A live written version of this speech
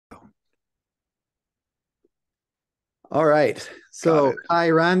All right. Got So, it. hi,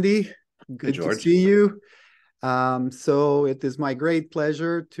 Randy. Hey, Good to George. see you. So, it is my great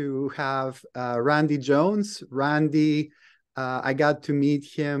pleasure to have Randy Jones. Randy, I got to meet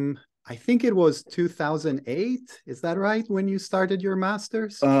him, I think it was 2008. Is that right? When you started your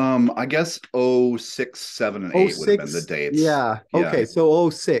master's? I guess oh 06, 7, and Oh 8 would have been the six. dates. Yeah. Yeah. Okay. So, oh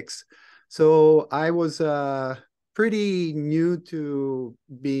 06. So, I was pretty new to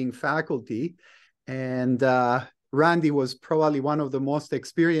being faculty, and Randy was probably one of the most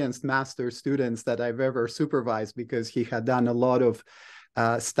experienced master students that I've ever supervised because he had done a lot of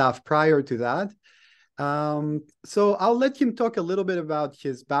stuff prior to that. So I'll let him talk a little bit about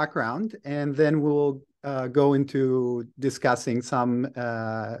his background, and then we'll go into discussing some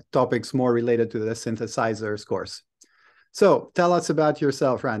topics more related to the synthesizers course. So tell us about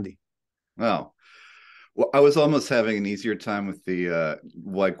yourself, Randy. Oh, well, I was almost having an easier time with the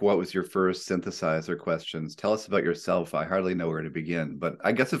like, what was your first synthesizer questions? Tell us about yourself. I hardly know where to begin, but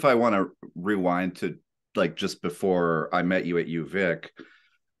I guess if I want to rewind to like just before I met you at UVic,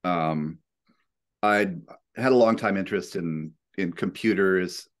 um, I had a long time interest in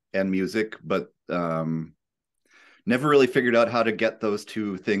computers and music, but never really figured out how to get those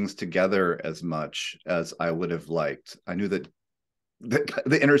two things together as much as I would have liked. I knew that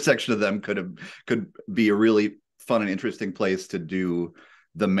the intersection of them could be a really fun and interesting place to do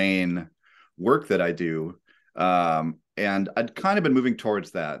the main work that I do. And I'd kind of been moving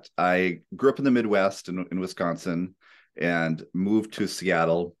towards that. I grew up in the Midwest in Wisconsin and moved to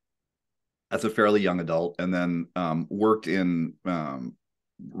Seattle as a fairly young adult, and then worked in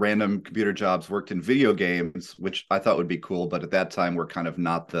random computer jobs, worked in video games, which I thought would be cool, but at that time were kind of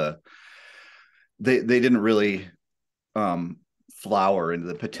not they didn't really um, flower into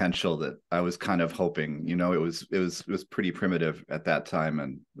the potential that I was kind of hoping. It was pretty primitive at that time,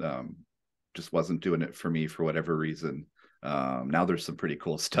 and just wasn't doing it for me for whatever reason. Now there's some pretty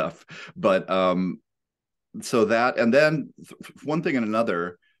cool stuff, but so that, and then one thing and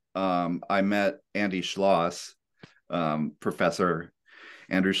another, I met Andy Schloss, Professor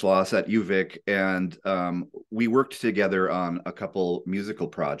Andrew Schloss at UVic, and we worked together on a couple musical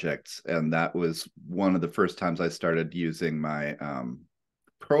projects, and that was one of the first times I started using my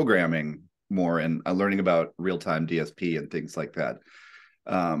programming more and learning about real-time DSP and things like that.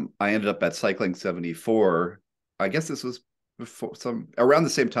 I ended up at Cycling 74. I guess this was before some around the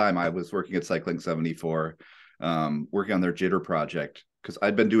same time I was working at Cycling 74, working on their Jitter project because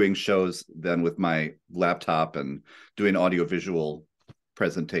I'd been doing shows then with my laptop and doing audiovisual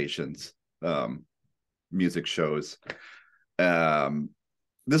presentations, music shows. Um,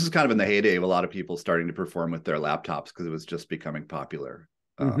 this is kind of in the heyday of a lot of people starting to perform with their laptops because it was just becoming popular.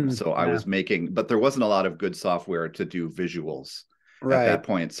 So I Yeah. was making, but there wasn't a lot of good software to do visuals at Right. that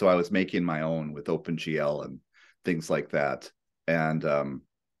point. So I was making my own with OpenGL and things like that. And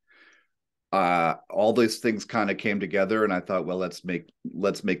all these things kind of came together, and I thought, well, let's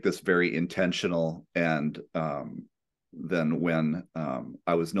make this very intentional. And then when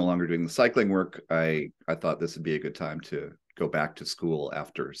I was no longer doing the cycling work, I thought this would be a good time to go back to school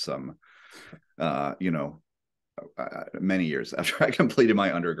after some, uh, you know, many years after I completed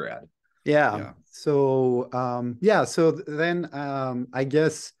my undergrad. Yeah. Yeah. So yeah. So then I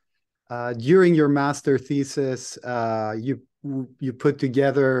guess during your master thesis, you put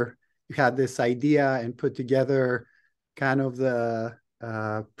together, you had this idea and put together kind of the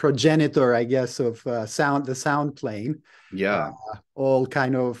progenitor, I guess, of the Soundplane, Yeah. all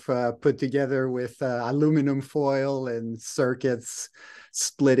kind of put together with aluminum foil and circuits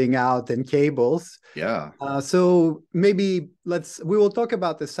splitting out and cables. Yeah. So maybe we will talk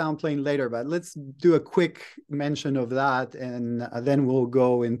about the sound plane later, but let's do a quick mention of that, and then we'll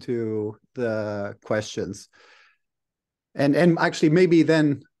go into the questions. And actually maybe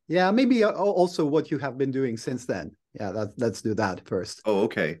then, yeah, maybe also what you have been doing since then. Yeah, let's do that first. Oh,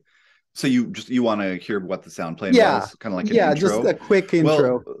 okay. So you want to hear what the sound plane Yeah, was, kind of like an yeah, just intro? a quick Well,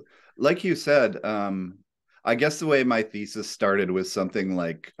 intro. like you said, I guess the way my thesis started was something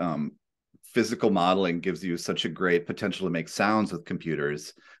like physical modeling gives you such a great potential to make sounds with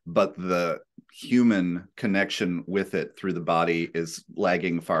computers, but the human connection with it through the body is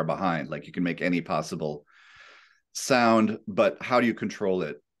lagging far behind. Like you can make any possible sound, but how do you control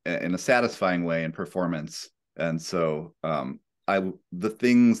it in a satisfying way in performance? And so the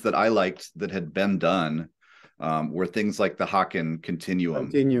things that I liked that had been done were things like the Hawken continuum,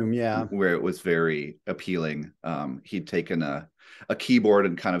 Continuum, yeah. where it was very appealing. He'd taken a keyboard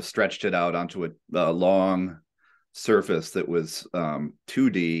and kind of stretched it out onto a long surface that was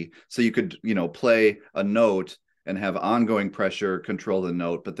 2D, so you could play a note and have ongoing pressure, control the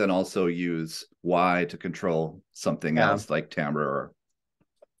note, but then also use Y to control something Yeah. else like timbre or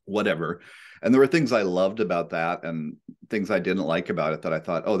whatever. And there were things I loved about that and things I didn't like about it that I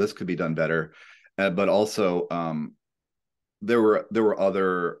thought, oh, this could be done better. But also, there were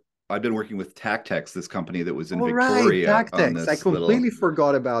other. I've been working with Tactex, this company that was in All right, Victoria, on tactics. I this completely little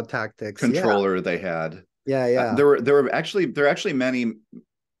forgot about tactics. Yeah. controller they had. Yeah, yeah. There are actually many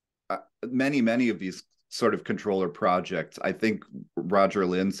of these sort of controller projects. I think Roger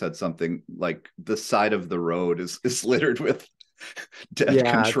Lynn said something like the side of the road is littered with dead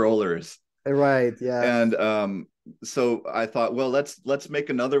Yeah, controllers. right. Yeah. And so I thought, well, let's make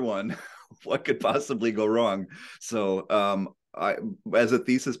another one. What could possibly go wrong? So I, as a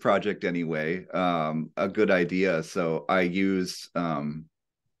thesis project anyway, a good idea. So I use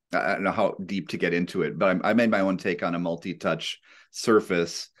I don't know how deep to get into it, but I made my own take on a multi-touch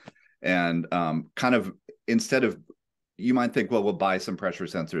surface, and kind of, instead of, you might think, well, we'll buy some pressure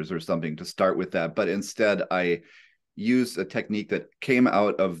sensors or something to start with that, but instead I used a technique that came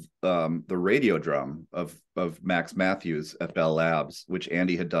out of the radio drum of Max Matthews at Bell Labs, which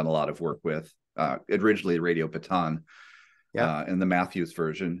Andy had done a lot of work with, originally Radio Baton, Yeah. in the Matthews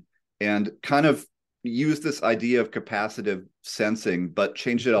version, and kind of use this idea of capacitive sensing, but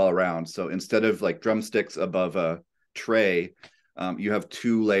change it all around. So instead of like drumsticks above a tray, you have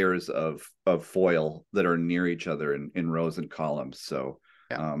two layers of foil that are near each other in rows and columns. So,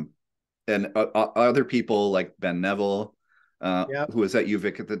 Yeah. and other people like Ben Neville, Yeah. who was at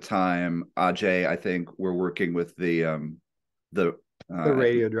UVic at the time, Ajay, I think, were working with the The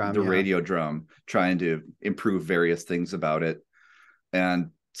radio drum. the Yeah. radio drum, trying to improve various things about it.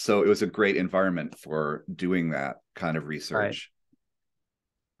 And so it was a great environment for doing that kind of research.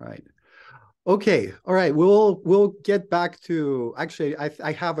 Right. Okay. All right. We'll get back to, actually,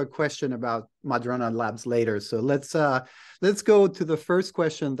 I have a question about Madrona Labs later. So let's go to the first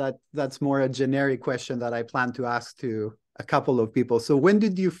question that's more a generic question that I plan to ask to a couple of people. So when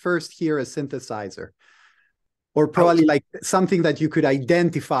did you first hear a synthesizer? Or probably like something that you could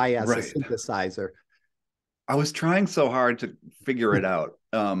identify as a synthesizer. I was trying so hard to figure it out,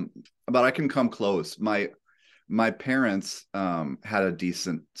 but I can come close. My parents had a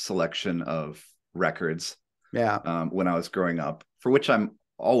decent selection of records, when I was growing up, for which I'm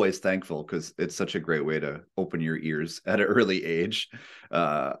always thankful, because it's such a great way to open your ears at an early age,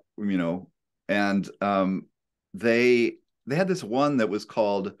 And they had this one that was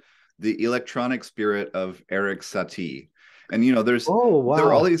called The Electronic Spirit of Eric Satie. And there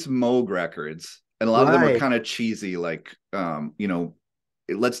are all these Moog records, and a lot of them are kind of cheesy, like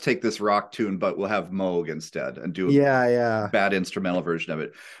let's take this rock tune, but we'll have Moog instead and do a bad instrumental version of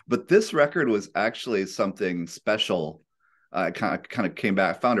it. But this record was actually something special. I kind of came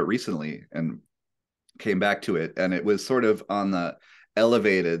back, found it recently, and came back to it, and it was sort of on the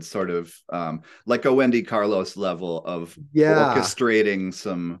elevated, sort of like a Wendy Carlos level of orchestrating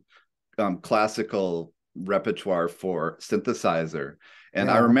some classical repertoire for synthesizer. And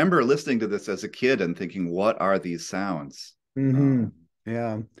I remember listening to this as a kid and thinking, what are these sounds?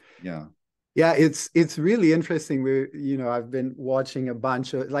 Yeah, it's really interesting. I've been watching a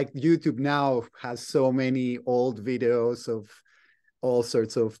bunch of, like, YouTube now has so many old videos of all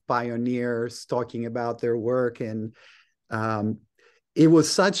sorts of pioneers talking about their work, and it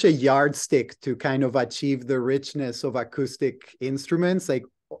was such a yardstick to kind of achieve the richness of acoustic instruments. Like,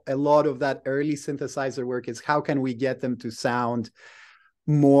 a lot of that early synthesizer work is how can we get them to sound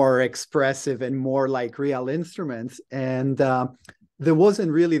more expressive and more like real instruments. And there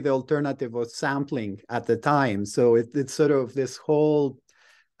wasn't really the alternative of sampling at the time. So it's sort of this whole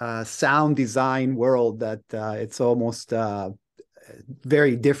sound design world that it's almost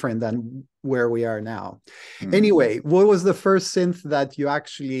very different than where we are now. Anyway, what was the first synth that you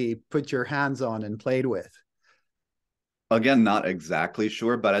actually put your hands on and played with? Again, not exactly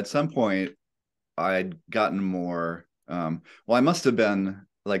sure, but at some point I'd gotten more. I must have been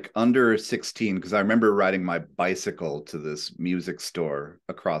like under 16, because I remember riding my bicycle to this music store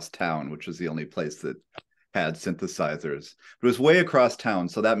across town, which was the only place that had synthesizers. But it was way across town,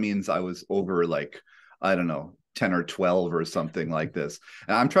 so that means I was over, like, I don't know, 10 or 12 or something like this.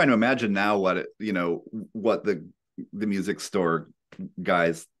 And I'm trying to imagine now what the music store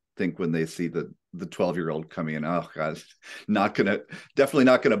guys think when they see the 12-year-old coming in. Oh gosh, definitely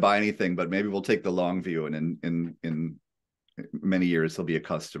not gonna buy anything, but maybe we'll take the long view, and in many years he'll be a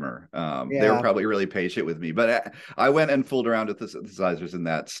customer. They were probably really patient with me, but I went and fooled around with the synthesizers in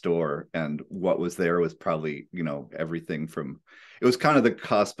that store, and what was there was probably everything from, it was kind of the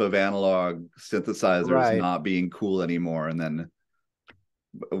cusp of analog synthesizers not being cool anymore, and then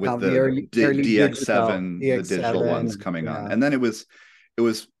with The the early digital DX7, the digital ones DX7. coming on. Yeah. And then it was,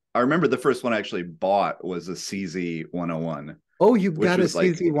 I remember the first one I actually bought was a CZ101, Oh, you've which got a was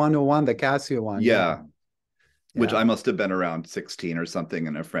like, CZ101, the Casio one. Yeah. yeah, which Yeah. I must have been around 16 or something,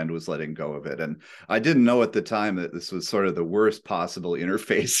 and a friend was letting go of it. And I didn't know at the time that this was sort of the worst possible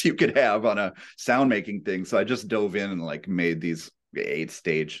interface you could have on a sound making thing. So I just dove in and like made these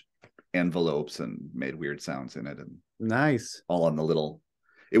 8-stage envelopes and made weird sounds in it, and Nice. all on the little.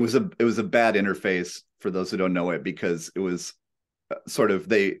 It was a bad interface for those who don't know it, because it was sort of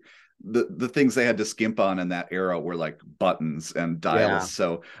the things they had to skimp on in that era were like buttons and dials. Yeah.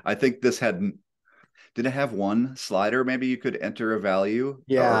 So I think this had, did it have one slider? Maybe you could enter a value, or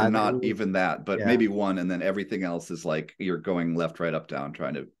Yeah. not even that, but Yeah. maybe one, and then everything else is like you're going left, right, up, down,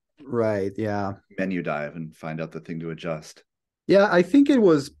 trying to Right. Yeah. menu dive and find out the thing to adjust. Yeah. I think it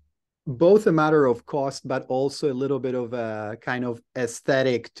was both a matter of cost, but also a little bit of a kind of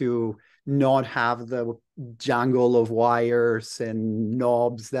aesthetic to not have the jungle of wires and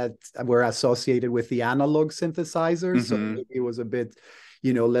knobs that were associated with the analog synthesizers. So Mm-hmm. it was a bit,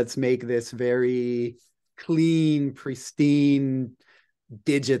 let's make this very clean, pristine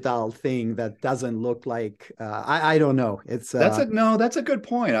digital thing that doesn't look like I don't know. It's That's a good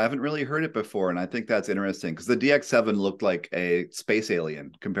point. I haven't really heard it before, and I think that's interesting, because the DX7 looked like a space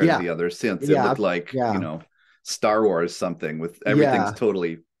alien compared to yeah, the other synths. It yeah, looked like, yeah, Star Wars something, with everything's yeah,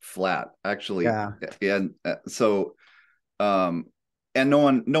 totally flat. Actually, yeah. and so um and no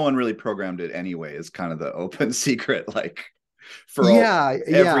one really programmed it anyway, is kind of the open secret. Like, for all Yeah,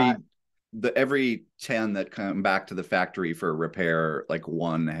 yeah, every 10 that come back to the factory for repair, like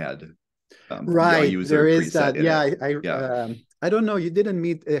one had a right. There user is preset that. in Yeah, it. I Yeah, I don't know. You didn't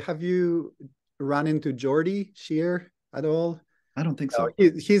meet. Have you run into Jordy Shear at all? I don't think No,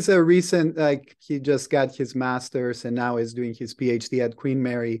 so. he's a recent, like, he just got his master's and now is doing his PhD at Queen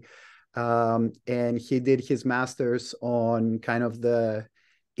Mary. And he did his master's on kind of the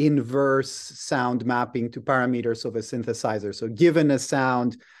inverse sound mapping to parameters of a synthesizer. So given a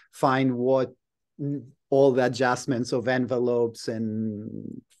sound, find what all the adjustments of envelopes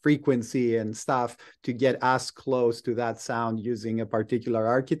and frequency and stuff to get as close to that sound using a particular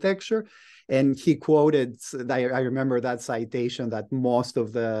architecture. And he quoted, I remember that citation, that most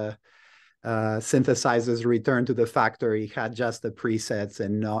of the synthesizers returned to the factory had just the presets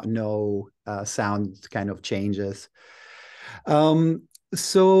and no sound kind of changes.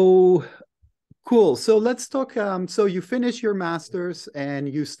 So cool. So let's talk. So you finish your master's and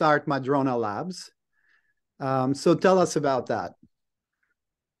you start Madrona Labs. So tell us about that.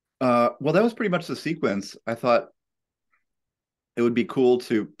 Well, that was pretty much the sequence. I thought it would be cool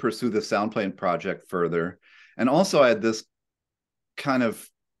to pursue the Soundplane project further. And also I had this kind of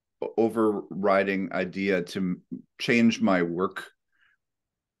overriding idea to change my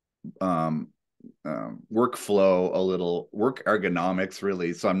um, workflow a little, work ergonomics,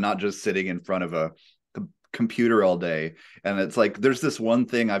 really. So I'm not just sitting in front of a computer all day. And it's like, there's this one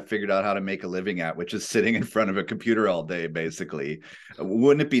thing I've figured out how to make a living at, which is sitting in front of a computer all day, basically.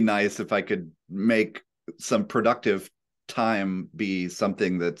 Wouldn't it be nice if I could make some productive time be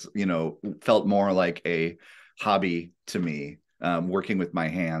something that's, felt more like a hobby to me, working with my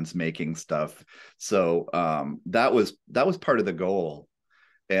hands, making stuff. So that was part of the goal.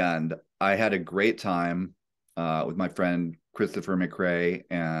 And I had a great time with my friend Christopher McRae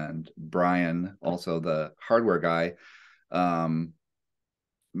and Brian, also the hardware guy,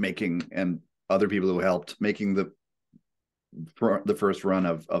 making, and other people who helped making the first run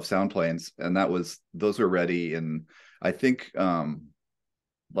of Soundplanes. And those were ready in, I think,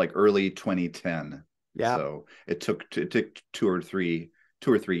 like early 2010. Yeah. So it took 2 or 3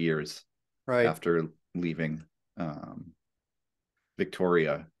 years Right. after leaving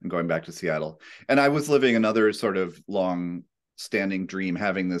Victoria and going back to Seattle. And I was living another sort of long standing dream,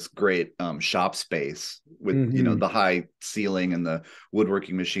 having this great shop space with, the high ceiling and the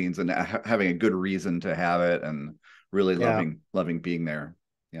woodworking machines, and having a good reason to have it, and really loving being there.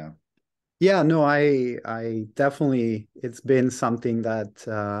 Yeah. Yeah, no, I definitely, it's been something that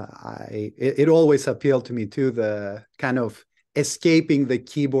it always appealed to me too, the kind of escaping the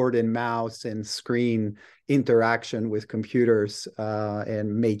keyboard and mouse and screen interaction with computers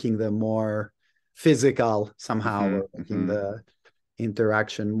and making them more physical somehow, or making the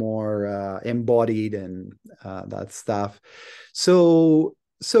interaction more embodied and that stuff. So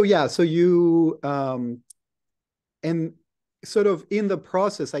yeah, so you and sort of in the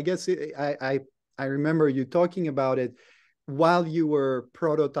process, I guess I remember you talking about it while you were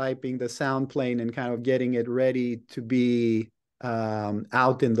prototyping the Soundplane and kind of getting it ready to be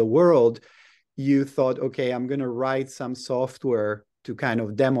out in the world. You thought, okay, I'm going to write some software to kind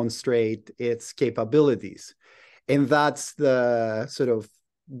of demonstrate its capabilities. And that's the sort of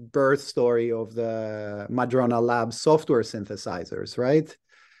birth story of the Madrona Labs software synthesizers, right?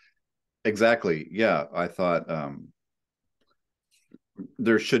 Exactly. Yeah, I thought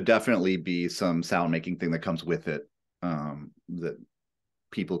there should definitely be some sound making thing that comes with it, that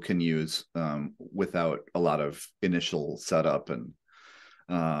people can use without a lot of initial setup and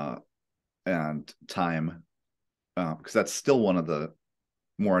time, because that's still one of the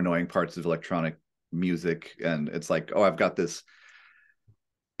more annoying parts of electronic music. And it's like, oh, I've got this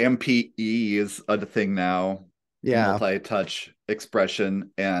MPE is a thing now, Yeah, multi-touch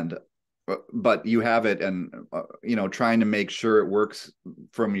expression, and but you have it, and trying to make sure it works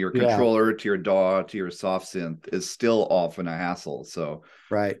from your yeah, controller to your DAW to your soft synth is still often a hassle. So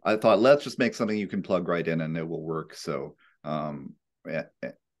right. I thought, let's just make something you can plug right in and it will work. So and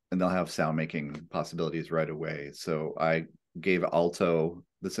they'll have sound making possibilities right away. So I gave Alto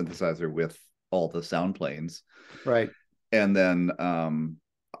the synthesizer with all the sound planes, Right. and then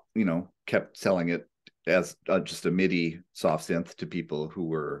kept selling it as just a MIDI soft synth to people who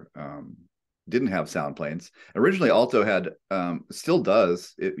were didn't have sound planes. Originally, Alto had still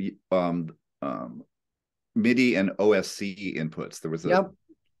does it, MIDI and OSC inputs. There was a Yep.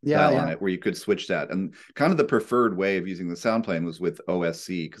 Yeah, dial on yeah. it where you could switch that, and kind of the preferred way of using the sound plane was with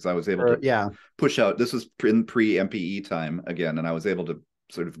OSC, because I was able to Yeah. push out. This was in pre MPE time again, and I was able to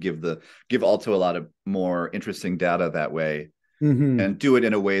sort of give Alto a lot of more interesting data that way, Mm-hmm. and do it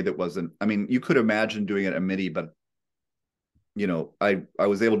in a way that wasn't, I mean, you could imagine doing it a MIDI, but I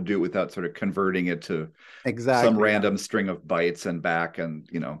was able to do it without sort of converting it to some Exactly. Yeah. random string of bytes and back, and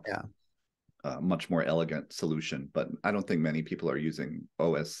Yeah. much more elegant solution. But I don't think many people are using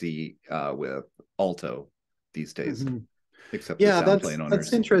OSC with Alto these days, Mm-hmm. except the Yeah, Soundplane that's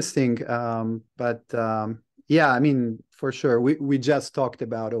owners. interesting. But yeah, I mean, for sure. We just talked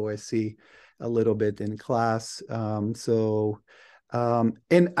about OSC a little bit in class. And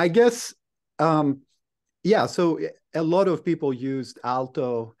I guess yeah, so a lot of people used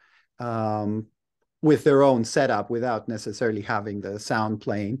Alto um, with their own setup without necessarily having the sound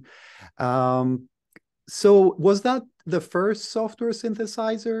playing. Um, so was that the first software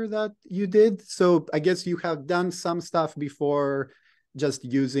synthesizer that you did? So I guess you have done some stuff before, just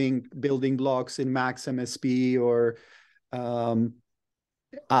using building blocks in Max MSP or um,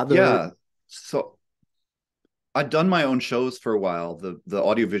 other. Yeah. So I'd done my own shows for a while, the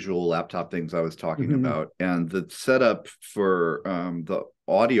audiovisual laptop things I was talking Mhm. about, and the setup for the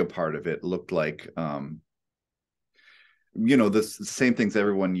audio part of it looked like the same things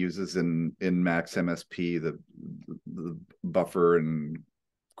everyone uses in Max MSP, the buffer and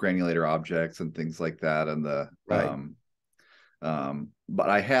granulator objects and things like that, and the Right. but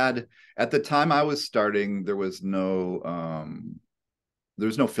I had, at the time I was starting, there was no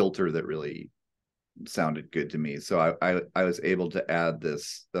filter that really sounded good to me. So I was able to add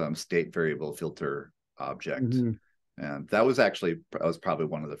this state variable filter object, Mhm. and that was probably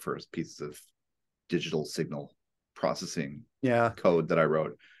one of the first pieces of digital signal processing Yeah. code that I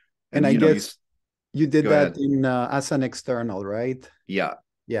wrote. And And I you guess you did go that ahead. in as an external, right? Yeah.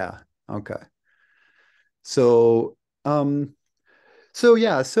 Yeah. Okay. So um so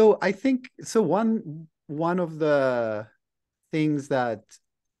yeah, so I think so one of the things that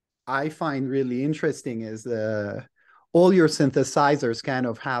I find really interesting is all your synthesizers kind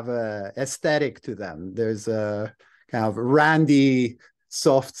of have a aesthetic to them. There's a kind of randy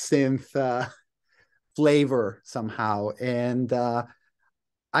soft synth flavor somehow, and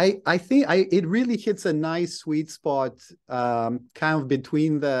I think it really hits a nice sweet spot, kind of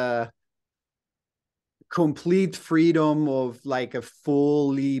between the complete freedom of like a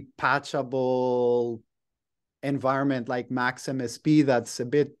fully patchable environment like Max MSP that's a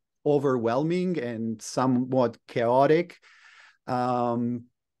bit overwhelming and somewhat chaotic, um,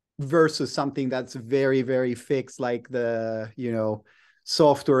 versus something that's very, very fixed, like the,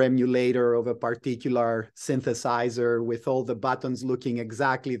 software emulator of a particular synthesizer with all the buttons looking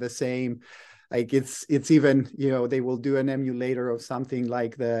exactly the same. Like it's even, they will do an emulator of something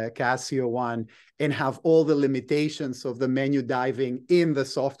like the Casio one and have all the limitations of the menu diving in the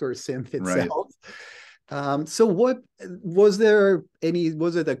software synth Right. itself. So was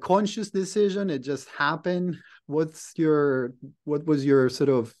it a conscious decision? It just happened? What was your sort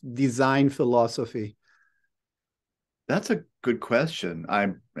of design philosophy? That's a good question. I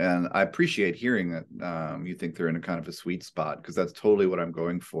appreciate hearing that you think they're in a kind of a sweet spot, because that's totally what I'm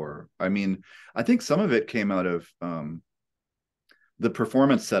going for. I mean, I think some of it came out of the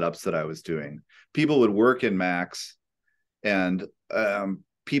performance setups that I was doing. People would work in Max, and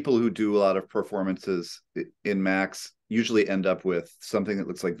people who do a lot of performances in Max usually end up with something that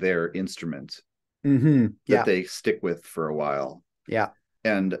looks like their instrument that they stick with for a while. Yeah.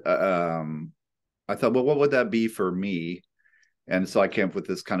 And I thought, well, what would that be for me? And so I came up with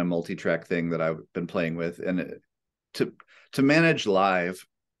this kind of multi-track thing that I've been playing with. And to manage live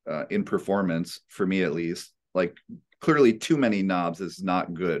in performance, for me at least, like clearly too many knobs is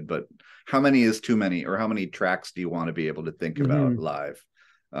not good, but how many is too many, or how many tracks do you want to be able to think about live?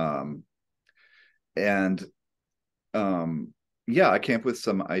 Yeah, I came up with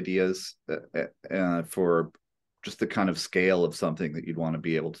some ideas for just the kind of scale of something that you'd want to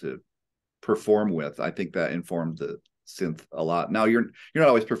be able to perform with. I think that informed the synth a lot. Now you're not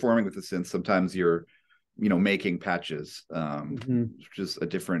always performing with the synth. Sometimes you're, making patches, which is a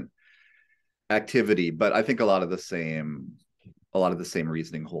different activity. But I think a lot of the same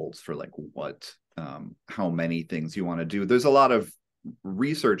reasoning holds for like what, how many things you want to do. There's a lot of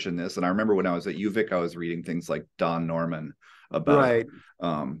research in this, and I remember when I was at UVic, I was reading things like Don Norman about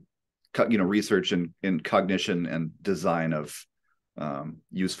research in cognition and design of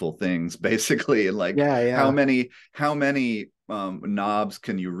useful things, basically, and like how many knobs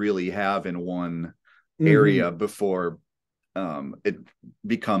can you really have in one area before it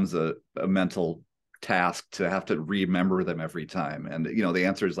becomes a mental task to have to remember them every time. And the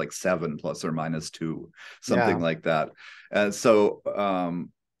answer is like 7 plus or minus 2, something like that. And so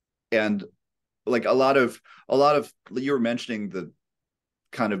and like a lot of you were mentioning the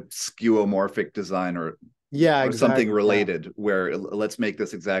kind of skeuomorphic design or something related, where let's make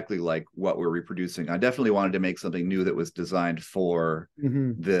this exactly like what we're reproducing. I definitely wanted to make something new that was designed for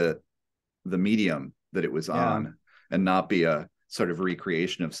the medium that it was on, and not be a sort of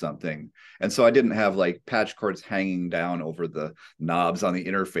recreation of something. And so I didn't have like patch cords hanging down over the knobs on the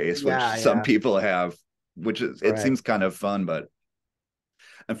interface, which some people have, which is, it seems kind of fun.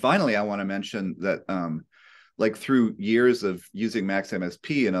 And finally, I want to mention that like through years of using Max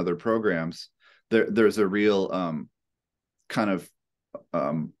MSP and other programs, there's a real kind of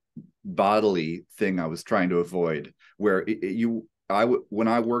bodily thing I was trying to avoid, where when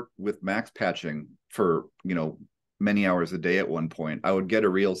I worked with Max patching for many hours a day at one point, I would get a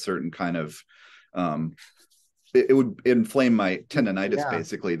real certain kind of it would inflame my tendonitis,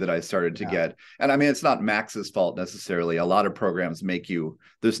 basically, that I started to get. And I mean, it's not Max's fault necessarily. A lot of programs make you,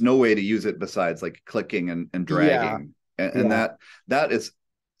 there's no way to use it besides like clicking and dragging. And that is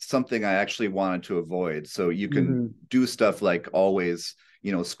something I actually wanted to avoid. So you can do stuff like always,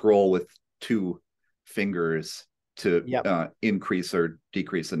 scroll with 2 fingers to increase or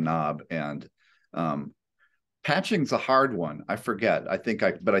decrease a knob. And patching's a hard one. I forget. I think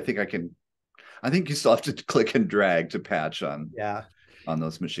you still have to click and drag to patch on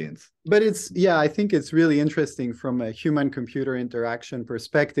those machines. But I think it's really interesting from a human-computer interaction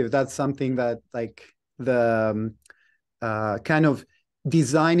perspective. That's something that like the kind of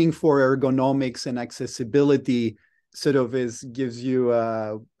designing for ergonomics and accessibility sort of gives you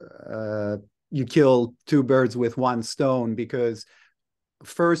you kill 2 birds with 1 stone, because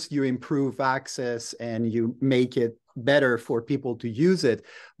first you improve access and you make it better for people to use it,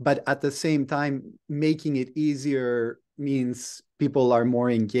 but at the same time making it easier means people are more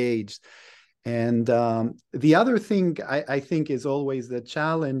engaged. And the other thing I think is always the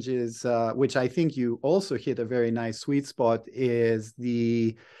challenge is, which I think you also hit a very nice sweet spot, is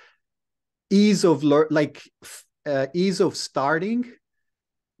the ease of ease of starting,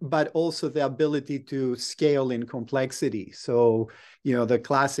 but also the ability to scale in complexity. So, the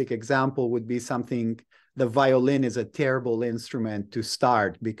classic example would be something, the violin is a terrible instrument to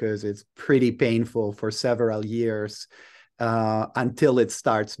start because it's pretty painful for several years until it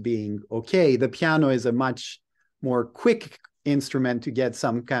starts being okay. The piano is a much more quick instrument to get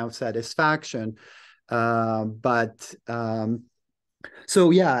some kind of satisfaction.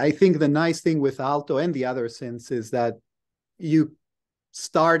 So I think the nice thing with alto and the other synths is that you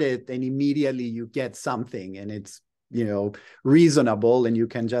start it and immediately you get something, and it's reasonable, and you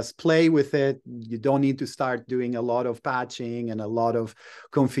can just play with it. You don't need to start doing a lot of patching and a lot of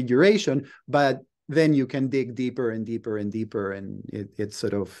configuration, but then you can dig deeper and deeper and deeper, and it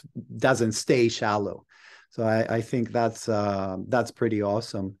sort of doesn't stay shallow. So I think that's pretty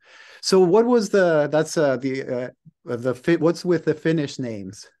awesome. So what was what's with the Finnish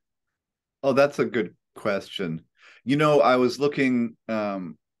names? Oh, that's a good question. I was looking,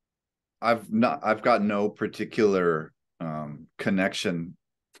 I've got no particular connection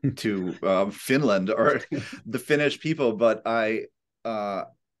to Finland or the Finnish people, but I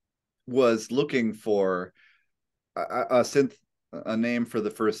was looking for a name for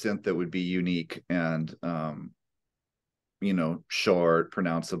the first synth that would be unique, and short,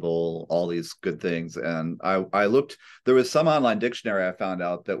 pronounceable, all these good things. And I looked, there was some online dictionary I found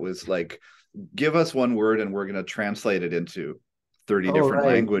out that was like, give us one word and we're going to translate it into 30 Oh, different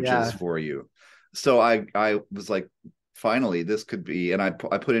right. languages Yeah. for you. So I was like, finally, this could be, and I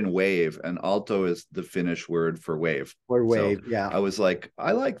put in wave, and alto is the Finnish word for wave. Or So wave. Yeah. I was like,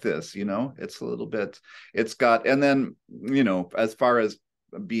 I like this, it's a little bit, it's got, and then, as far as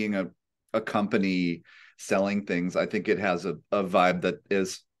being a company selling things, I think it has a vibe that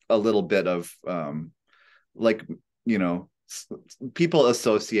is a little bit of like, you know, people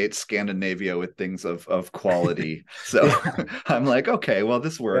associate Scandinavia with things of quality. So Yeah. I'm like, okay, well,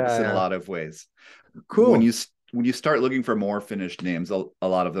 this works in a Yeah. lot of ways. When Cool. you when you start looking for more Finnish names, a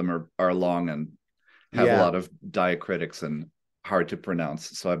lot of them are long and have a Yeah. lot of diacritics and hard to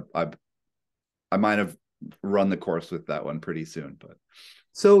pronounce. So I might have run the course with that one pretty soon, but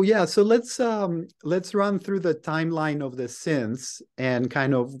So yeah, so let's run through the timeline of the synths and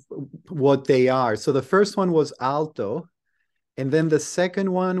kind of what they are. So the first one was alto, and then the second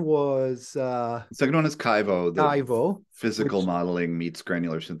one was the second one is Kaivo, the Ivo, physical which modeling meets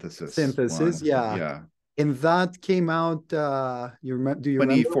granular synthesis synthesis, one. yeah. Yeah. And that came out do you remember?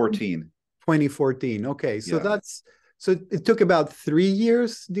 2014. 2014. Okay. So Yeah. so it took about 3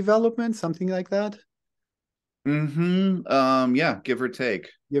 years development, something like that, Yeah, give or take.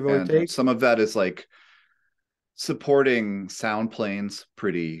 give or And take. some of that is like supporting Soundplanes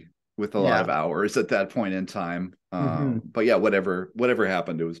pretty with a lot Yeah. of hours at that point in time. Hmm. But yeah, whatever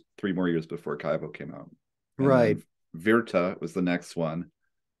happened, it was 3 more years before Kaivo came out. And Right. then Virta was the next one.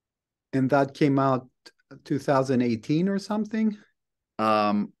 And that came out 2018 or something.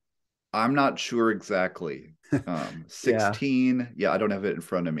 Um, I'm not sure exactly. Yeah. 16, yeah, I don't have it in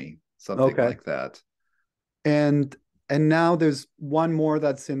front of me. Something Okay. like that. And now there's one more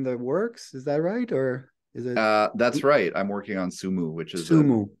that's in the works. Is that right? Or is it That's right. I'm working on Sumu, which is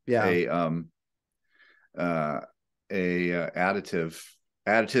Sumu? Yeah. a um uh additive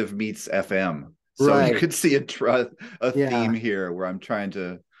meets FM. So you Right. could see a Yeah. theme here where I'm trying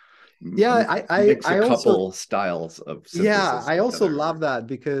to Yeah. mix a I also couple styles of yeah, synthesis I also together. love that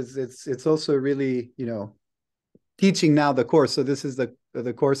because it's also really, teaching now the course. So this is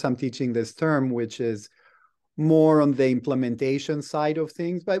the course I'm teaching this term, which is more on the implementation side of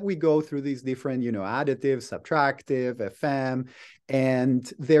things, but we go through these different, additive, subtractive, FM, and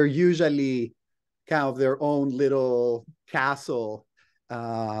they're usually kind of their own little castle.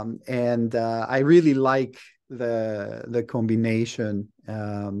 And I really like the combination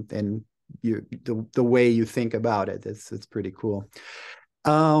and the way you think about it. It's pretty cool.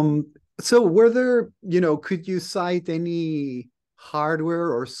 Um, so were there, could you cite any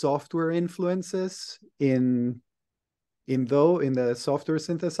hardware or software influences in the software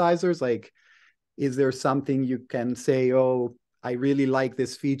synthesizers? Like, is there something you can say, oh, I really like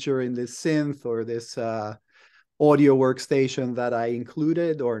this feature in this synth or this audio workstation that I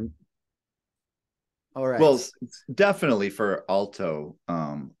included? Or all right. Well, definitely for alto,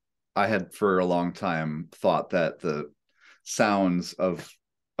 I had for a long time thought that the sounds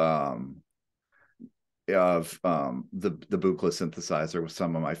um, the Buchla synthesizer was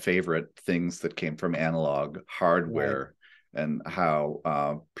some of my favorite things that came from analog Right. hardware, and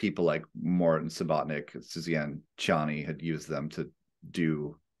how people like Morton Subotnick, Suzanne Chani had used them to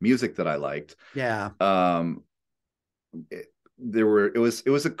do music that I liked. Yeah. Um, it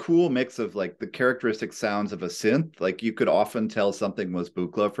was a cool mix of like the characteristic sounds of a synth. Like you could often tell something was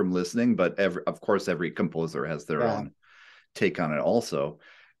Buchla from listening, but of course every composer has their Yeah. own take on it also.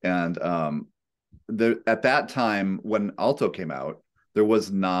 And at that time when alto came out, there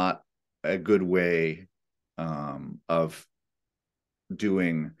was not a good way of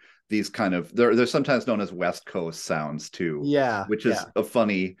doing these kind of, they're sometimes known as West Coast sounds too, Yeah. which Yeah. is a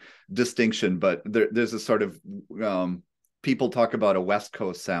funny distinction, but there's a sort of people talk about a West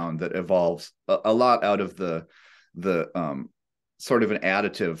Coast sound that evolves a lot out of the sort of an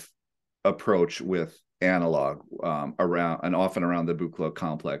additive approach with analog around, and often around the Buchla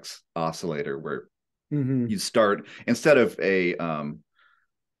complex oscillator, where Mm-hmm. you start, instead of a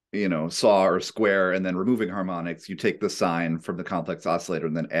saw or square and then removing harmonics, you take the sine from the complex oscillator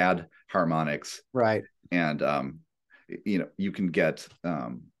and then add harmonics, Right. and you can get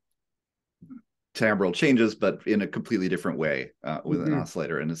timbral changes, but in a completely different way with an Mm-hmm.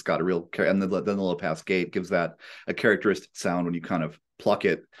 oscillator. And it's got a real, and then the low pass gate gives that a characteristic sound when you kind of pluck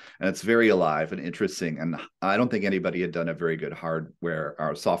it, and it's very alive and interesting. And I don't think anybody had done a very good hardware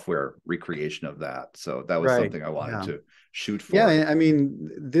or software recreation of that. So that was Right. something I wanted Yeah. to shoot for. Yeah. I mean,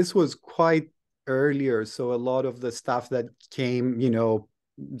 this was quite earlier. So a lot of the stuff that came,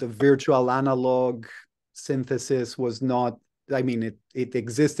 the virtual analog synthesis was not, I mean, it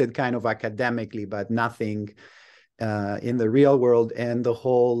existed kind of academically, but nothing in the real world. And the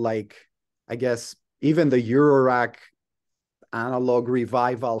whole, like, I guess even the Eurorack analog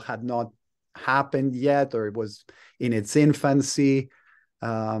revival had not happened yet, or it was in its infancy.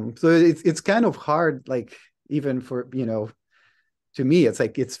 So it's kind of hard, like, even for, to me, it's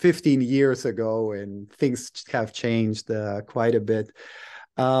like it's 15 years ago and things have changed quite a bit.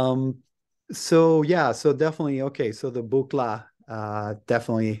 Um, so yeah, so definitely, okay, so the Buchla,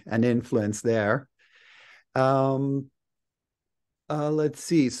 definitely an influence there. Um, let's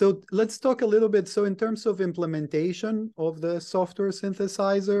see. So let's talk a little bit. So in terms of implementation of the software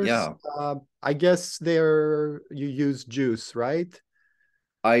synthesizers, Yeah. I guess you use Juice, right?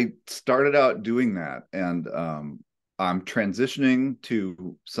 I started out doing that, and I'm transitioning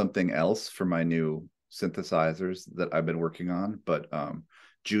to something else for my new synthesizers that I've been working on. But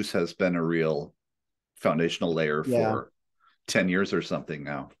Juice has been a real foundational layer Yeah, for 10 years or something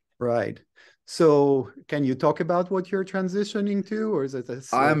now. right. So can you talk about what you're transitioning to, or is it like,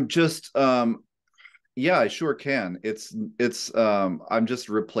 I'm just yeah, I sure can. It's I'm just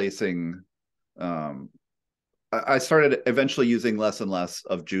replacing um I started eventually using less and less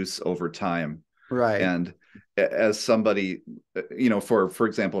of Juice over time. right? And as somebody, for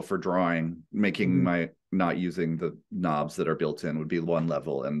example, for drawing, making Mhm. my not using the knobs that are built in would be one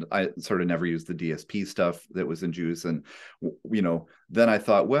level, and I sort of never used the DSP stuff that was in Juice. And then I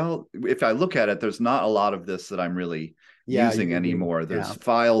thought, well, if I look at it, there's not a lot of this that I'm really Yeah, using anymore. yeah, There's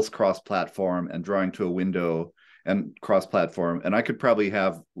files cross-platform and drawing to a window and cross-platform, and I could probably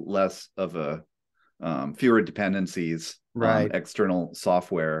have less of a fewer dependencies on right. external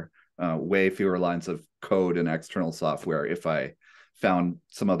software, way fewer lines of code in external software if I found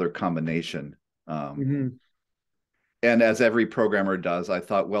some other combination. Mhm. And as every programmer does, I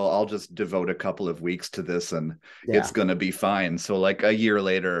thought, well, I'll just devote a couple of weeks to this and Yeah. it's going to be fine. So, like a year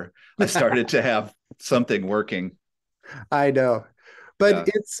later, I started to have something working. I know. But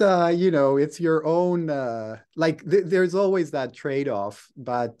Yeah. it's it's your own like there's always that trade-off,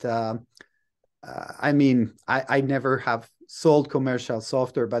 but I mean, I never have sold commercial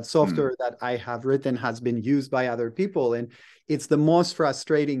software, but Mm. software that I have written has been used by other people. And it's the most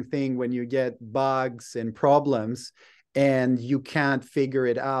frustrating thing when you get bugs and problems and you can't figure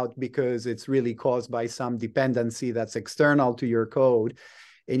it out because it's really caused by some dependency that's external to your code.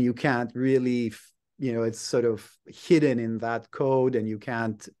 And you can't really, it's sort of hidden in that code and you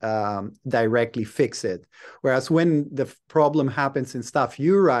can't directly fix it. Whereas when the problem happens in stuff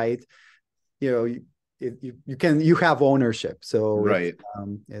you write, you know you have ownership, so Right.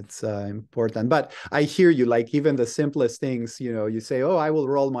 it's important. But I hear you, like even the simplest things, you say, oh, I will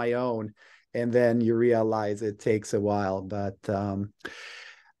roll my own, and then you realize it takes a while. But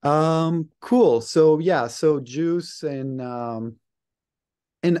cool. So yeah, so Juice and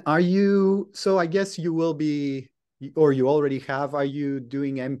are you, so I guess you will be, or you already have, are you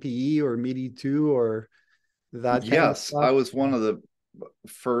doing MPE or MIDI 2 or that kind of Yes, I stuff? was one of the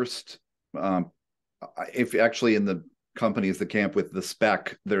first um, if actually in the companies that camp with the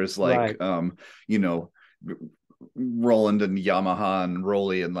spec, there's like Right. you know Roland and Yamaha and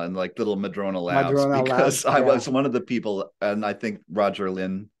Rolly and like little Madrona Labs, Madrona because Labs, I yeah. was one of the people, and I think Roger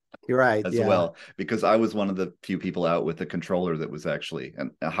Lynn You're right. as Yeah. well, because I was one of the few people out with a controller that was actually,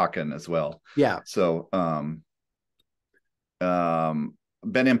 and Haken as well. Yeah. So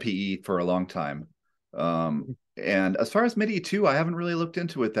been MPE for a long time. And as far as MIDI 2, I haven't really looked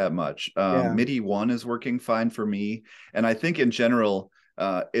into it that much. Yeah. MIDI 1 is working fine for me. And I think in general,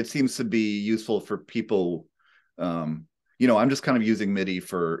 it seems to be useful for people. I'm just kind of using MIDI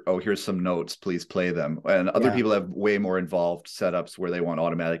for, oh, here's some notes, please play them. And other Yeah. people have way more involved setups where they want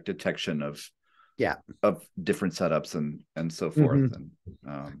automatic detection Yeah. of different setups and so forth. Hmm.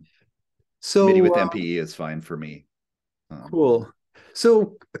 And MIDI So with MPE is fine for me. cool.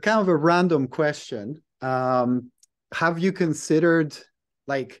 So kind of a random question. Have you considered,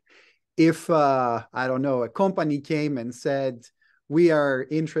 like, if I don't know, a company came and said, we are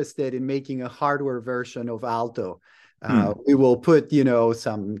interested in making a hardware version of Alto. Hmm. We will put,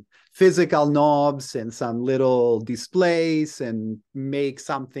 some physical knobs and some little displays and make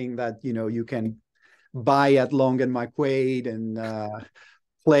something that, you can buy at Long and McQuaid and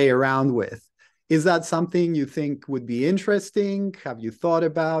play around with. Is that something you think would be interesting? Have you thought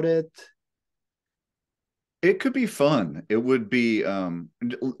about it? It could be fun. It would be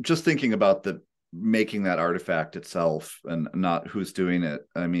just thinking about the making that artifact itself and not who's doing it.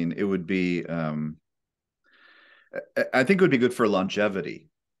 I mean, it would be I think it would be good for longevity.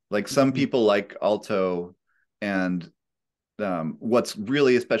 Like some Mhm. people like alto, and what's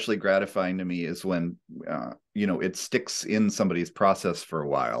really especially gratifying to me is when it sticks in somebody's process for a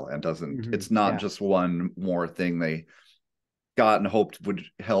while and doesn't. It's not just one more thing they got and hoped would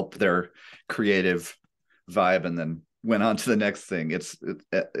help their creative vibe and then went on to the next thing. It's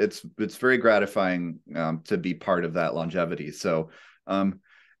very gratifying to be part of that longevity. So,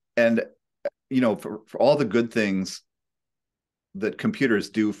 and for all the good things that computers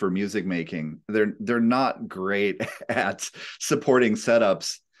do for music making, they're not great at supporting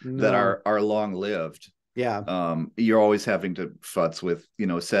setups that are long lived. Yeah. You're always having to futz with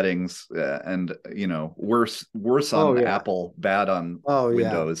settings and worse on Apple, bad on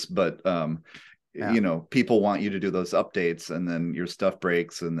Windows, but people want you to do those updates and then your stuff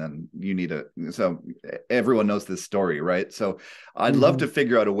breaks and then you need so everyone knows this story, right? So I'd love to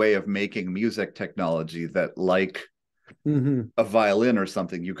figure out a way of making music technology that, like a violin or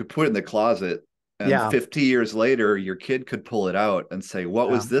something, you could put in the closet and 50 years later your kid could pull it out and say, what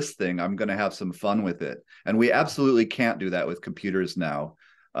was this thing? I'm going to have some fun with it. And we absolutely can't do that with computers now.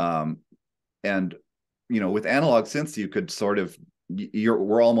 And with analog synths, you could sort of,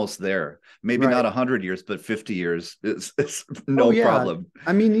 we're almost there. Maybe not 100 years, but 50 years is no problem.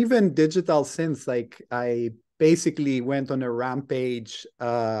 I mean, even digital synths, like I basically went on a rampage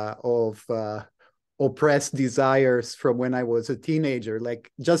of oppressed desires from when I was a teenager.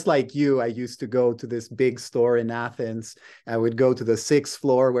 Like, just like you, I used to go to this big store in Athens. I would go to the 6th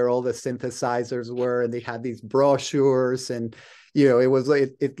floor where all the synthesizers were, and they had these brochures, and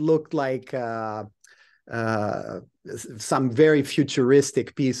it looked like some very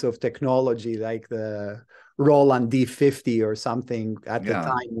futuristic piece of technology, like the Roland D50 or something at the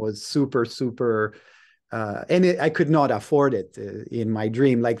time was super, super and I could not afford it in my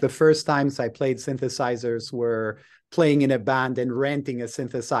dream. Like, the first times I played synthesizers were playing in a band and renting a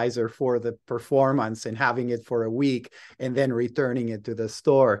synthesizer for the performance and having it for a week and then returning it to the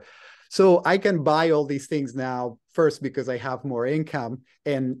store. So I can buy all these things now, first because I have more income,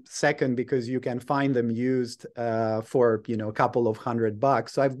 and second because you can find them used for a couple of $100.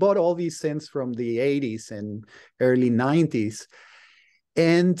 So I've bought all these synths from the 80s and early 90s.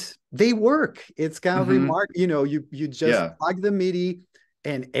 And they work. It's kind of remarkable. You just plug the MIDI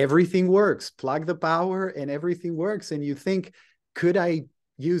and everything works. Plug the power and everything works. And you think, could I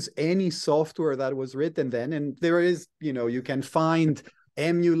use any software that was written then? And there is, you can find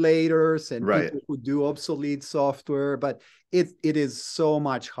emulators and people who do obsolete software, but it is so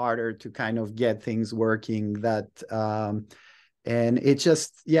much harder to kind of get things working that, and it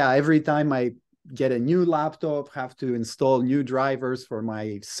just, every time I get a new laptop, have to install new drivers for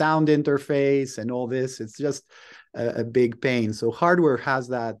my sound interface and all this. It's just a big pain. So hardware has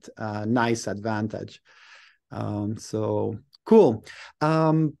that nice advantage. So cool.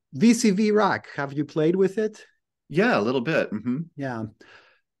 VCV rack, have you played with it? Yeah, a little bit. Yeah.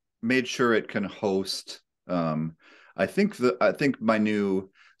 Made sure it can host. I think my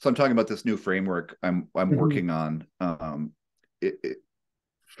new. So I'm talking about this new framework I'm working on.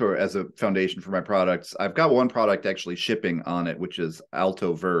 As a foundation for my products. I've got one product actually shipping on it, which is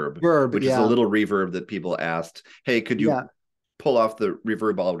Alto Verb, which is a little reverb that people asked, hey, could you pull off the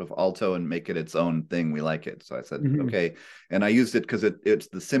reverb out of Alto and make it its own thing? We like it. So I said, okay. And I used it because it's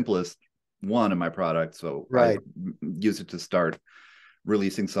the simplest one of my products. So I use it to start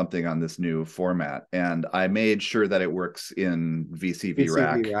releasing something on this new format. And I made sure that it works in VCV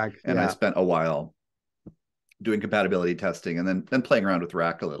Rack. And I spent a while doing compatibility testing and then playing around with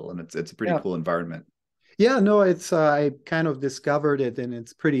Rack a little, and it's a pretty cool environment. Yeah, no, it's I kind of discovered it, and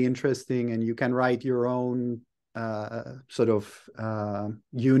it's pretty interesting, and you can write your own sort of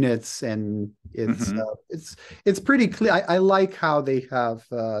units, and it's pretty clear. I like how they have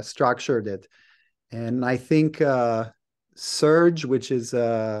structured it, and I think Surge, which is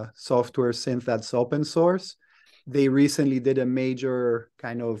a software synth that's open source, they recently did a major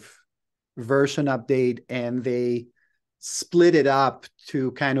kind of version update, and they split it up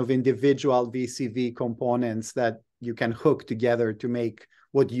to kind of individual VCV components that you can hook together to make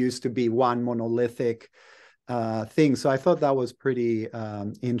what used to be one monolithic thing. So I thought that was pretty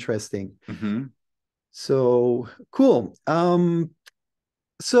interesting. So cool.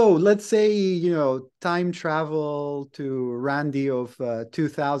 So let's say, time travel to Randy of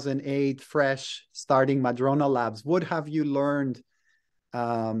 2008, fresh, starting Madrona Labs. What have you learned?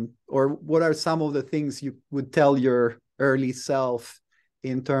 Or what are some of the things you would tell your early self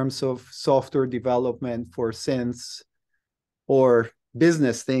in terms of software development for synths or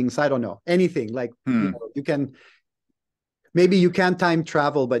business things? I don't know, anything. Like, you can, maybe you can't time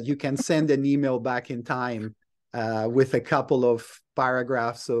travel, but you can send an email back in time with a couple of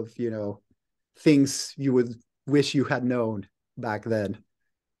paragraphs of, things you would wish you had known back then.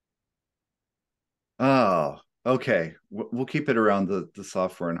 Oh, okay. We'll keep it around the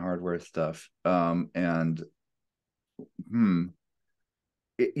software and hardware stuff. And hmm,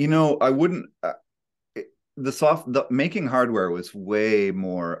 I wouldn't. The making hardware was way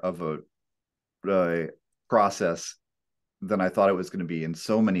more of a process than I thought it was going to be in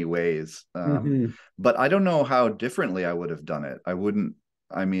so many ways. Hmm. But I don't know how differently I would have done it. I wouldn't.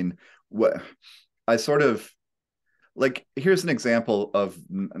 I mean, what I sort of like. Here's an example of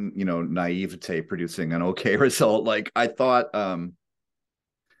naivete producing an okay result. Like I thought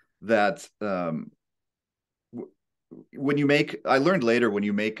that when you make, I learned later, when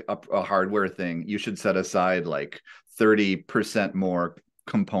you make a hardware thing, you should set aside like 30% more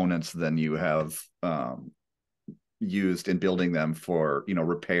components than you have used in building them for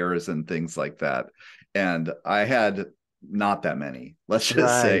repairs and things like that. And I had not that many, let's just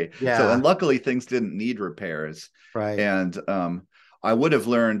Right. say. So, and Yeah. luckily things didn't need repairs. Right. And I would have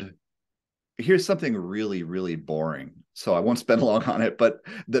learned, here's something really, really boring, so I won't spend long on it, but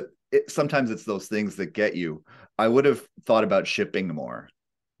sometimes it's those things that get you. I would have thought about shipping more.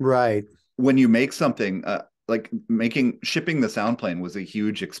 Right. When you make something, like shipping the Soundplane was a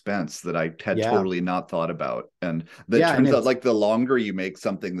huge expense that I had Yeah. totally not thought about. And that Yeah. And turns out, it's like, the longer you make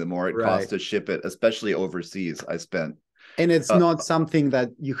something, the more it costs right. to ship it, especially overseas. I spent And it's uh, not something that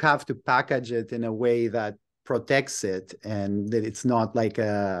you have to package it in a way that protects it, and that it's not like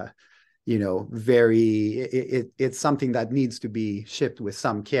a, very, it's something that needs to be shipped with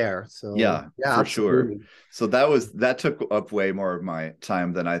some care. So yeah, yeah, for sure. absolutely. So that took up way more of my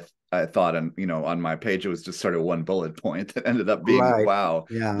time than I thought. And on my page it was just sort of one bullet point that ended up being, Right. wow,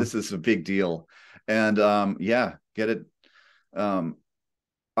 Yeah. this is a big deal. And yeah, get it. Um,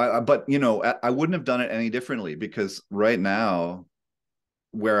 but I wouldn't have done it any differently, because right now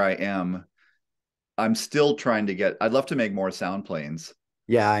where I am, I'm still trying to get. I'd love to make more sound planes.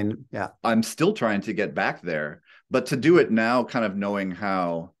 Yeah. And yeah. I'm still trying to get back there, but to do it now, kind of knowing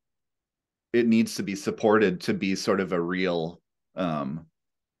how it needs to be supported to be sort of a real um,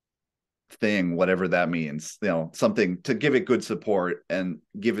 thing, whatever that means. Something to give it good support and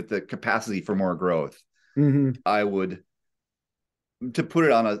give it the capacity for more growth. Hmm. I would To put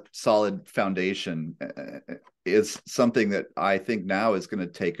it on a solid foundation is something that I think now is going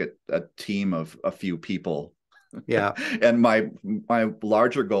to take a team of a few people. Yeah. And my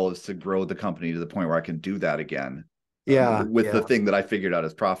larger goal is to grow the company to the point where I can do that again, Yeah. with the Yeah. thing that I figured out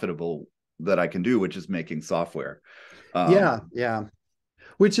is profitable that I can do, which is making software. Yeah. Yeah.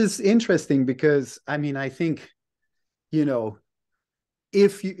 Which is interesting because I mean, I think, you know,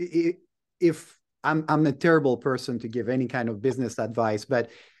 if you if I'm a terrible person to give any kind of business advice, but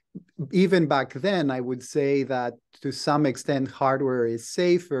even back then, I would say that to some extent, hardware is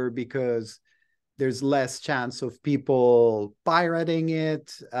safer because there's less chance of people pirating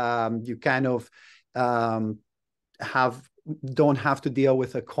it. You kind of um, have don't have to deal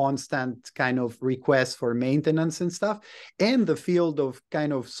with a constant kind of request for maintenance and stuff. And the field of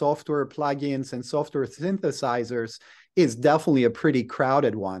kind of software plugins and software synthesizers is definitely a pretty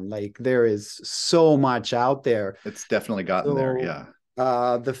crowded one. Like there is so much out there. It's definitely gotten there. So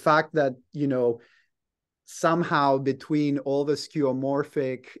Yeah. the fact that, somehow between all the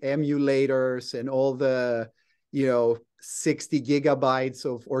skeuomorphic emulators and all the 60 gigabytes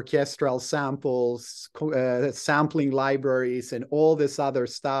of orchestral samples, sampling libraries, and all this other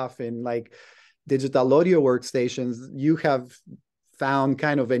stuff in like digital audio workstations, you have found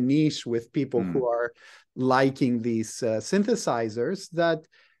kind of a niche with people Mm. who are liking these synthesizers that,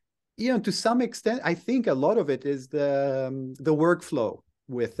 to some extent, I think a lot of it is the workflow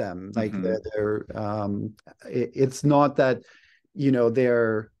with them. Like Mm-hmm. it's not that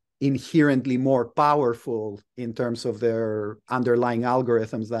they're inherently more powerful in terms of their underlying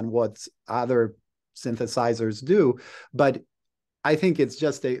algorithms than what other synthesizers do, but I think it's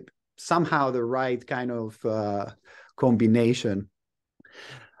just somehow the right kind of combination.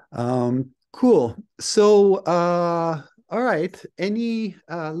 Cool. So, all right. Any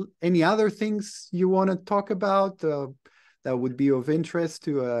other things you want to talk about that would be of interest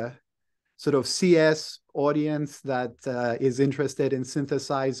to a sort of CS audience that is interested in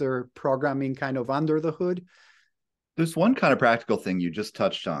synthesizer programming kind of under the hood? There's one kind of practical thing you just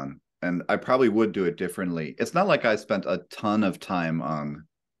touched on, and I probably would do it differently. It's not like I spent a ton of time on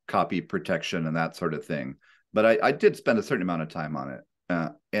copy protection and that sort of thing, but I did spend a certain amount of time on it.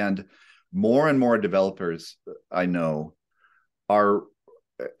 And more developers I know are,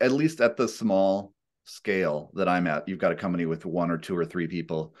 at least at the small scale that I'm at, you've got a company with one or two or three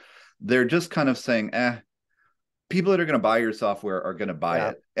people, they're just kind of saying, people that are going to buy your software are going to buy Yeah.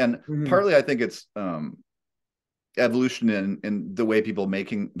 it. And Mhm. partly I think it's evolution in the way people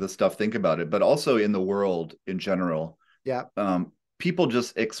making the stuff think about it, but also in the world in general. Yeah. People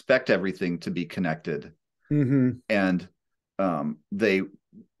just expect everything to be connected, and they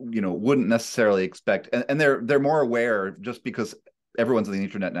wouldn't necessarily expect, and they're more aware, just because everyone's on the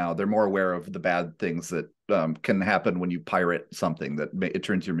internet now, they're more aware of the bad things that can happen when you pirate something, that it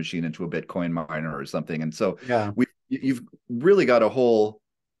turns your machine into a Bitcoin miner or something. And so Yeah. you've really got a whole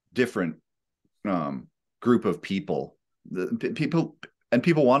different group of people. People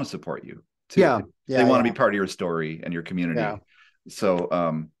want to support you too. Yeah. They Yeah. want Yeah. to be part of your story and your community. Yeah. So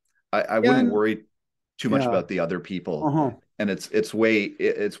I Yeah. wouldn't worry too much Yeah. about the other people. Uh-huh. And it's way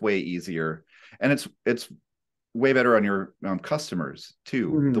easier, and it's way better on your customers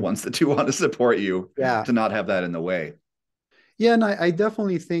too, the ones that do want to support you, Yeah. to not have that in the way. Yeah, and I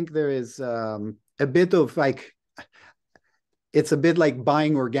definitely think there is a bit of like, it's a bit like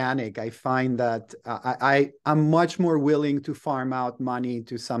buying organic. I find that I'm much more willing to farm out money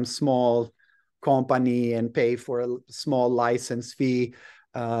to some small company and pay for a small license fee.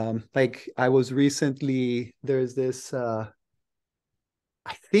 Like I was recently, there's this,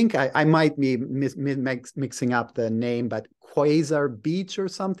 I think I might be mixing up the name, but Quasar Beach or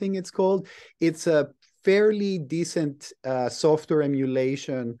something it's called. It's a fairly decent software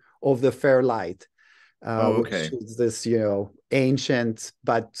emulation of the Fairlight, Oh, which okay. is this, ancient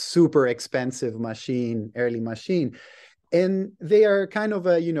but super expensive machine, early machine. And they are kind of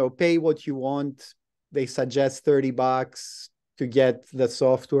a, pay what you want. They suggest $30 to get the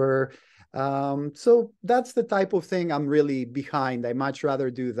software. So that's the type of thing I'm really behind. I much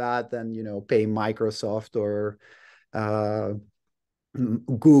rather do that than, pay Microsoft or uh,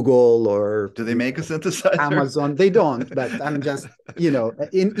 Google or, Do they make a synthesizer? Amazon. They don't, but I'm just, in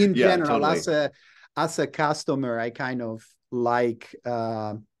Yeah, general, totally. as a customer, I kind of like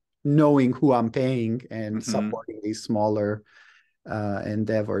knowing who I'm paying and supporting these smaller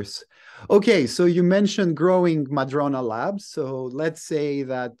endeavors. Okay, so you mentioned growing Madrona Labs. So let's say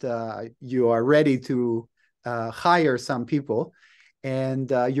that you are ready to hire some people, and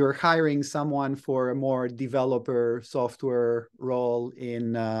you're hiring someone for a more developer software role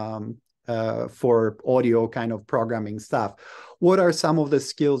in for audio kind of programming stuff. What are some of the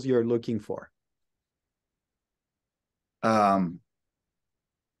skills you're looking for? um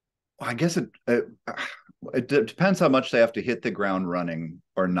I guess it depends how much they have to hit the ground running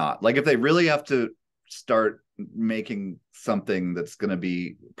or not. Like if they really have to start making something that's going to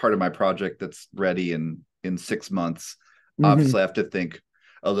be part of my project that's ready in 6 months, Mm-hmm. obviously I have to think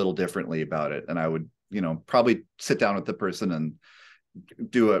a little differently about it. And I would, probably sit down with the person and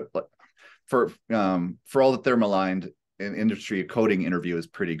do a, for all that they're maligned in industry, a coding interview is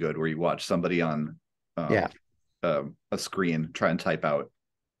pretty good, where you watch somebody on Yeah. a screen try and type out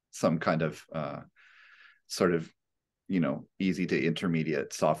some kind of sort of easy to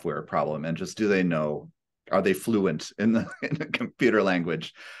intermediate software problem, and just, do they know, are they fluent in the computer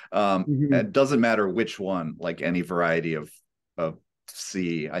language? Mm-hmm. It doesn't matter which one, like any variety of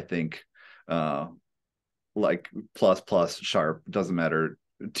C, I think, like plus plus sharp, doesn't matter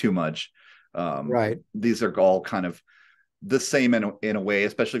too much. Right. These are all kind of the same in a way,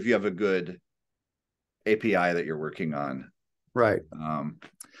 especially if you have a good API that you're working on. Right.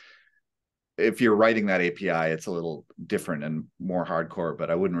 If you're writing that API, it's a little different and more hardcore, but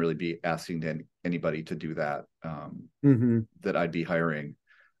I wouldn't really be asking anybody to do that, Mm-hmm. that I'd be hiring.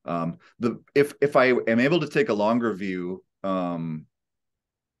 If I am able to take a longer view,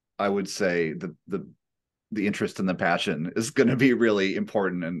 I would say the interest and the passion is going to be really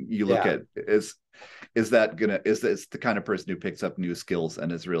important. And you look Yeah. at, is this the kind of person who picks up new skills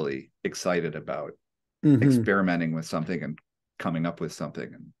and is really excited about Mm-hmm. experimenting with something and coming up with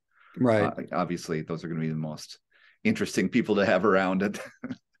something. And Right. obviously those are going to be the most interesting people to have around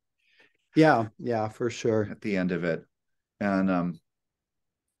Yeah. Yeah, for sure. at the end of it. And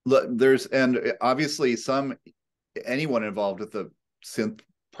and obviously anyone involved with the synth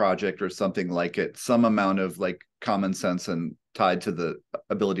project or something like it, some amount of like common sense and tied to the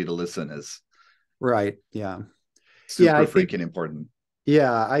ability to listen is Right. Yeah. Yeah, super I think freaking important.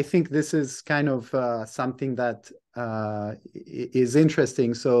 Yeah, I think this is kind of something that is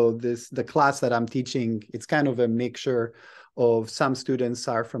interesting. So the class that I'm teaching, it's kind of a mixture of, some students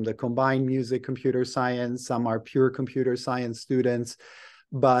are from the combined music computer science, some are pure computer science students.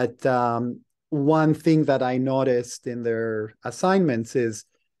 But one thing that I noticed in their assignments is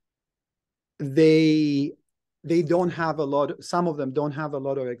they don't have a lot, some of them don't have a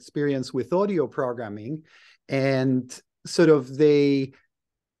lot of experience with audio programming, and sort of they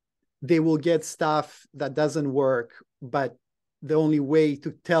will get stuff that doesn't work, but the only way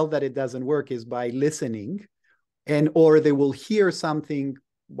to tell that it doesn't work is by listening. and or they will hear something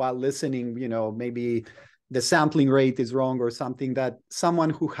while listening, maybe the sampling rate is wrong or something that someone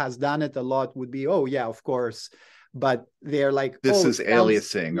who has done it a lot would be, oh yeah, of course. But they're like, this oh, is it sounds,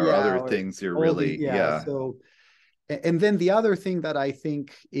 aliasing or yeah, other or things you're all the, really, yeah. yeah. So, and then the other thing that I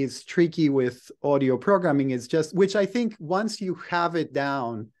think is tricky with audio programming is just, which I think once you have it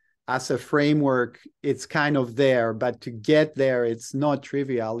down as a framework, it's kind of there, but to get there, it's not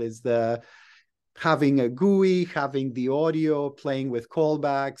trivial, is the having a GUI, having the audio, playing with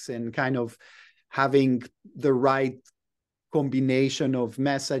callbacks, and kind of having the right combination of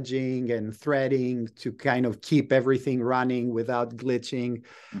messaging and threading to kind of keep everything running without glitching.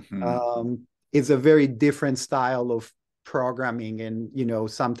 Is a very different style of programming. And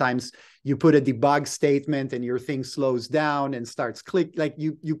sometimes you put a debug statement and your thing slows down and starts click, like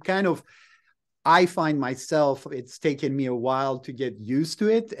you kind of, I find myself, it's taken me a while to get used to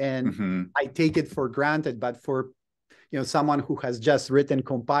it, and I take it for granted. But for someone who has just written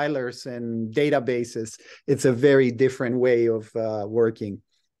compilers and databases, it's a very different way of working.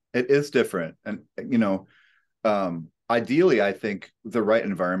 It is different. And, ideally, I think the right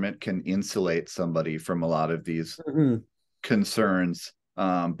environment can insulate somebody from a lot of these concerns.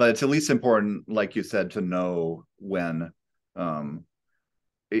 But it's at least important, like you said, to know when,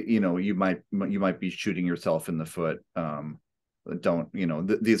 you might be shooting yourself in the foot. Don't,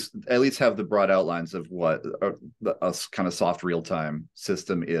 these at least have the broad outlines of what a kind of soft real-time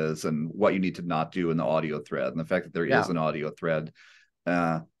system is and what you need to not do in the audio thread, and the fact that there is an audio thread.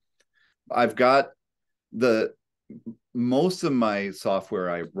 I've got most of my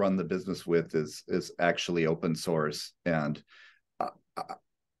software I run the business with is actually open source, and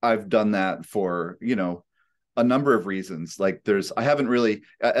I've done that for a number of reasons. Like I haven't really,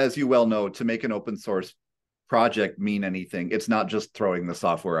 as you well know, to make an open source project mean anything, it's not just throwing the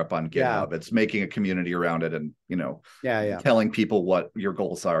software up on GitHub. It's making a community around it, and telling people what your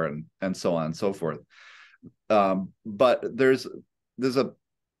goals are, and so on and so forth. But there's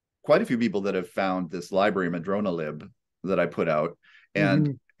quite a few people that have found this library, Madrona Lib, that I put out,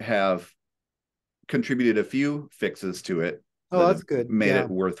 and have contributed a few fixes to it. Oh, that's good. Made it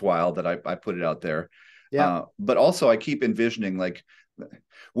worthwhile that I put it out there. Yeah. But also I keep envisioning, like,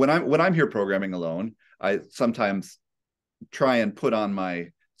 when I'm here programming alone, I sometimes try and put on my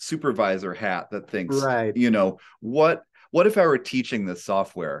supervisor hat that thinks, what if I were teaching this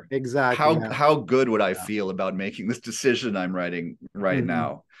software? Exactly. How good would I feel about making this decision I'm writing right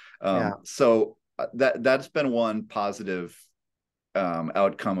now? So that's been one positive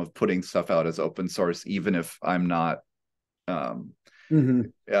outcome of putting stuff out as open source, even if I'm not,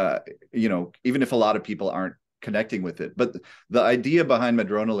 even if a lot of people aren't connecting with it. But the idea behind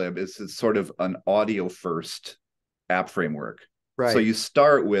Madrona Lib is it's sort of an audio first app framework. Right. So you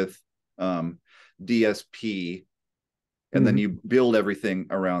start with DSP, and then you build everything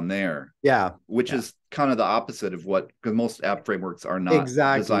around there. Yeah. Which is kind of the opposite of because most app frameworks are not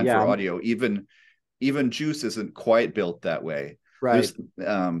designed for audio. Even Juice isn't quite built that way. Right.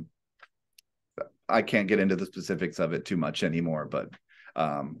 I can't get into the specifics of it too much anymore, but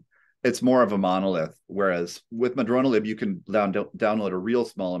it's more of a monolith. Whereas with Madrona Lib, you can download a real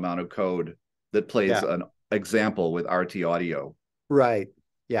small amount of code that plays an example with RT audio. Right.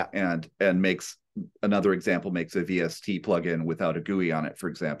 Yeah. And makes another example, makes a VST plugin without a GUI on it, for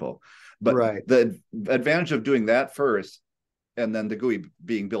example. But the advantage of doing that first, and then the GUI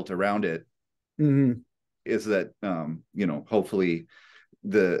being built around it, is that hopefully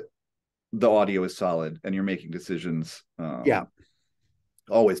the audio is solid and you're making decisions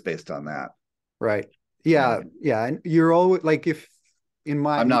always based on that. Right. Yeah. And you're always like, if in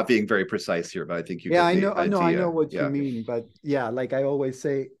my, I'm not being very precise here, but I think you get the idea. I know what you mean, but like I always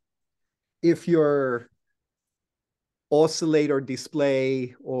say, if your oscillator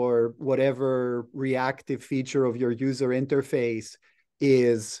display or whatever reactive feature of your user interface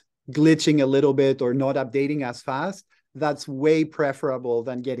is glitching a little bit or not updating as fast, that's way preferable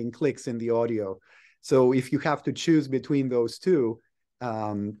than getting clicks in the audio. So if you have to choose between those two,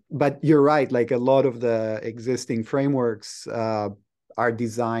 but you're right, like a lot of the existing frameworks are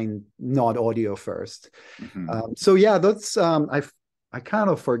designed not audio first. So that's I kind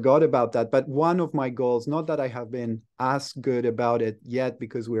of forgot about that. But one of my goals, not that I have been as good about it yet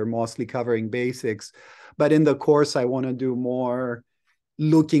because we're mostly covering basics, but in the course, I want to do more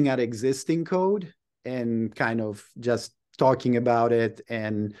looking at existing code and kind of just talking about it,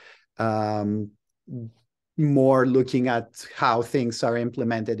 and more looking at how things are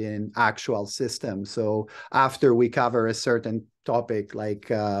implemented in actual systems. So after we cover a certain topic like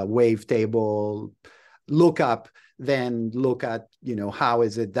wavetable lookup, then look at, how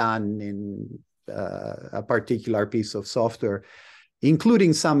is it done in a particular piece of software,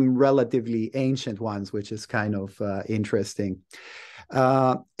 including some relatively ancient ones, which is kind of interesting.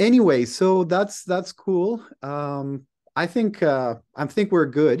 Anyway, so that's cool. I think we're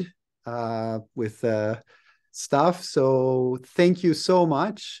good with stuff. So thank you so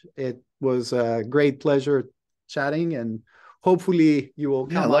much. It was a great pleasure chatting, and hopefully you will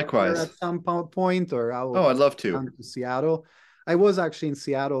come up here likewise. at some point, or I will I'd love to come to Seattle. I was actually in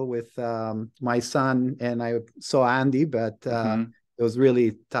Seattle with my son, and I saw Andy, but it was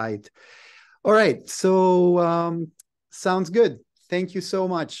really tight. All right, so sounds good. Thank you so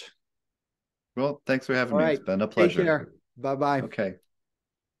much. Well, thanks for having All me. right, It's been a take pleasure. care. Bye bye. Okay.